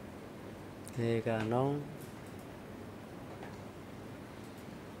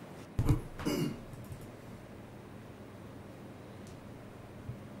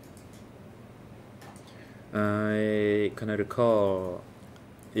 I cannot recall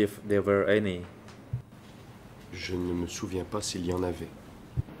if there were any. Je ne me souviens pas s'il y en avait.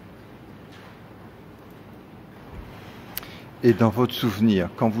 Et dans votre souvenir,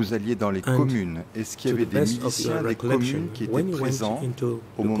 quand vous alliez dans les communes, est-ce qu'il y avait des miliciens des communes qui étaient présents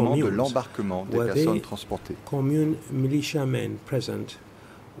au moment de l'embarquement des personnes transportées? Commune militiamen present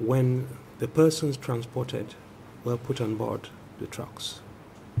when the persons transported were put on board the trucks?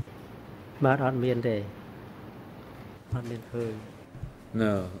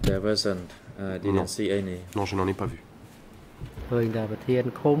 No, there wasn't. I didn't see any. Non, je n'en ai pas vu.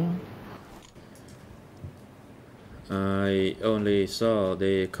 I only saw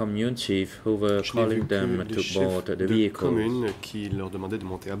the commune chief who were calling them to board the vehicle. Commune qui leur demandait de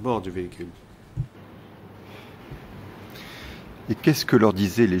monter à bord du véhicule. Et qu'est-ce que leur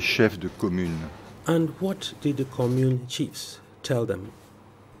disaient les chefs de commune? And what did the commune chiefs tell them?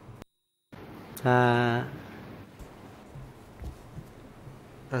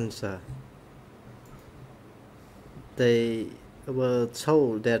 Answer. They were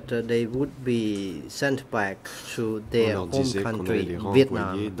told that they would be sent back to their home country,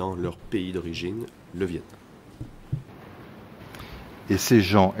 Vietnam. Dans leur pays d'origine, le Vietnam. Et ces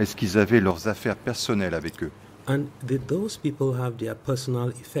gens, est-ce qu'ils avaient leurs affaires personnelles avec eux? And did those people have their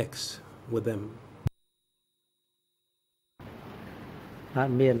personal effects with them?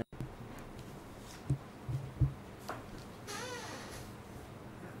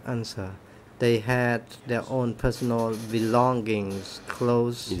 Answer. They had their own personal belongings,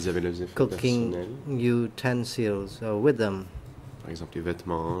 clothes, cooking utensils with them. Par exemple, les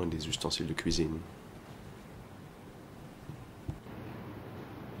vêtements, les ustensiles de cuisine.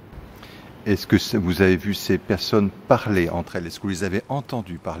 Est-ce que vous avez vu ces personnes parler entre elles? Est-ce que vous les avez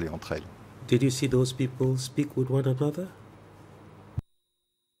entendues parler entre elles? Did you see those people speak with one another?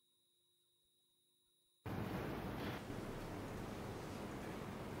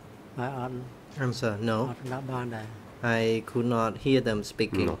 Answer, no. I could not hear them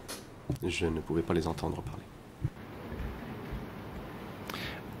speaking. Non, je ne pouvais pas les entendre parler.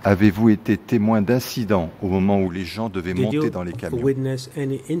 Avez-vous été témoin d'incidents au moment où les gens devaient monter dans les camions? Did you witness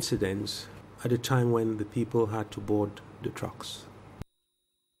any incidents at the time when the people had to board the trucks?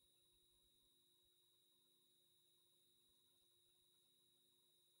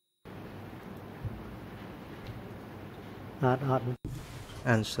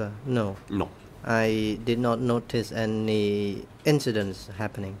 Answer, no. Non. I did not notice any incidents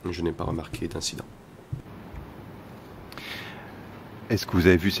happening. Je n'ai pas remarqué d'incident. Est-ce que vous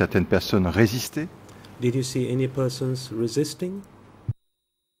avez vu certaines personnes résister? Did you see any persons resisting?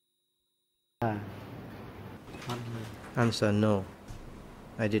 Answer, no.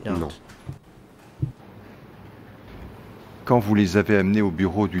 I did not. Non. Quand vous les avez amenés au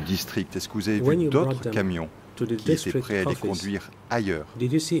bureau du district, est-ce que vous avez vu d'autres camions qui étaient prêts à les conduire ailleurs?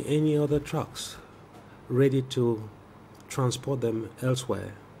 Did you see any other trucks ready to transport them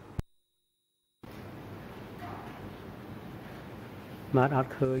elsewhere?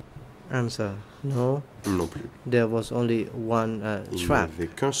 Answer, no. Non plus. There was only one Il n'y truck avait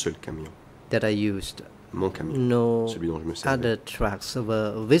qu'un seul camion. that I used. Mon camion. No celui dont je me servais. other trucks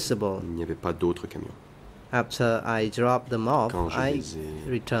were visible. Il n'y avait pas d'autres camions. After I dropped them off, Quand je I les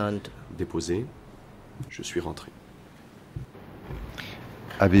ai returned. déposés, je suis rentré.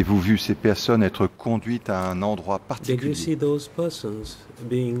 Avez-vous vu ces personnes être conduites à un endroit particulier? Did you see those persons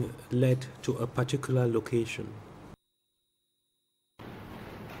being led to a particular location?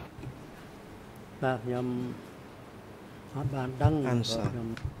 Answer,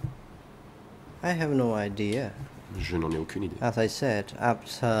 I have no idea. Je n'en ai aucune idée. As I said,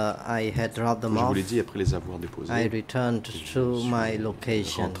 after I had dropped them Je vous off, l'ai dit, après les avoir déposés, I returned to my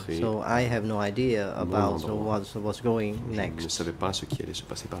location, so I have no idea about what was going next. Je ne savais pas ce qui allait se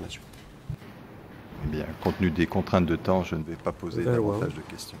passer par la suite. Bien, compte tenu des contraintes de temps, je ne vais pas poser davantage de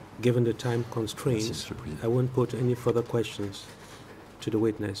questions. Given the time constraints, I won't put any further questions to the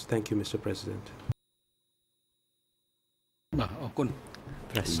witness. Thank you, Mr. President.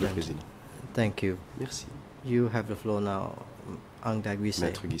 President, thank you. Merci. You have the floor now,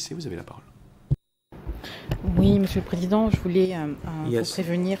 Maître Guisset, vous avez la parole. Oui, Monsieur le Président, je voulais vous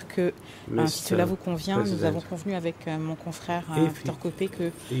prévenir que, si cela vous convient, nous avons convenu avec mon confrère Peter Copé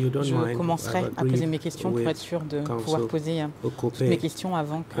que je commencerai à poser mes questions pour être sûr de pouvoir poser toutes mes questions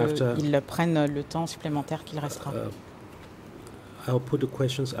avant qu'il prenne le temps supplémentaire qu'il restera. I'll put the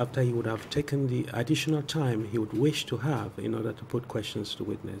questions after he would have taken the additional time he would wish to have in order to put questions to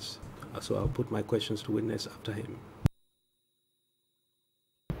witness. So I'll put my questions to witness after him.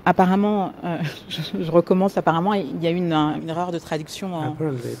 Apparemment, je recommence, apparemment, il y a eu une erreur de traduction en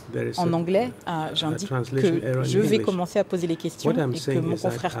anglais. J'indique que je vais commencer à poser les questions et que mon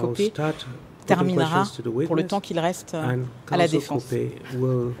confrère Copé terminera pour le temps qu'il reste à la défense.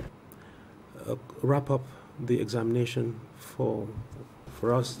 Wrap up the examination for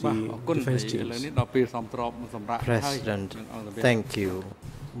us, the defense teams. President, thank you.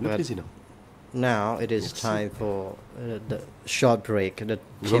 But now it is time for the short break. The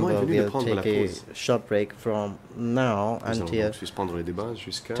chamber will take a short break from now until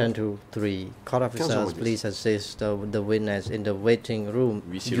 10 to 3. Court officers, please assist the witness in the waiting room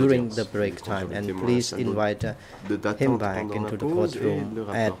during the break time, and please invite him back into the courtroom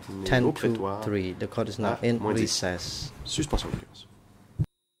at 10 to 3. The court is now in recess. Suspension d'audience.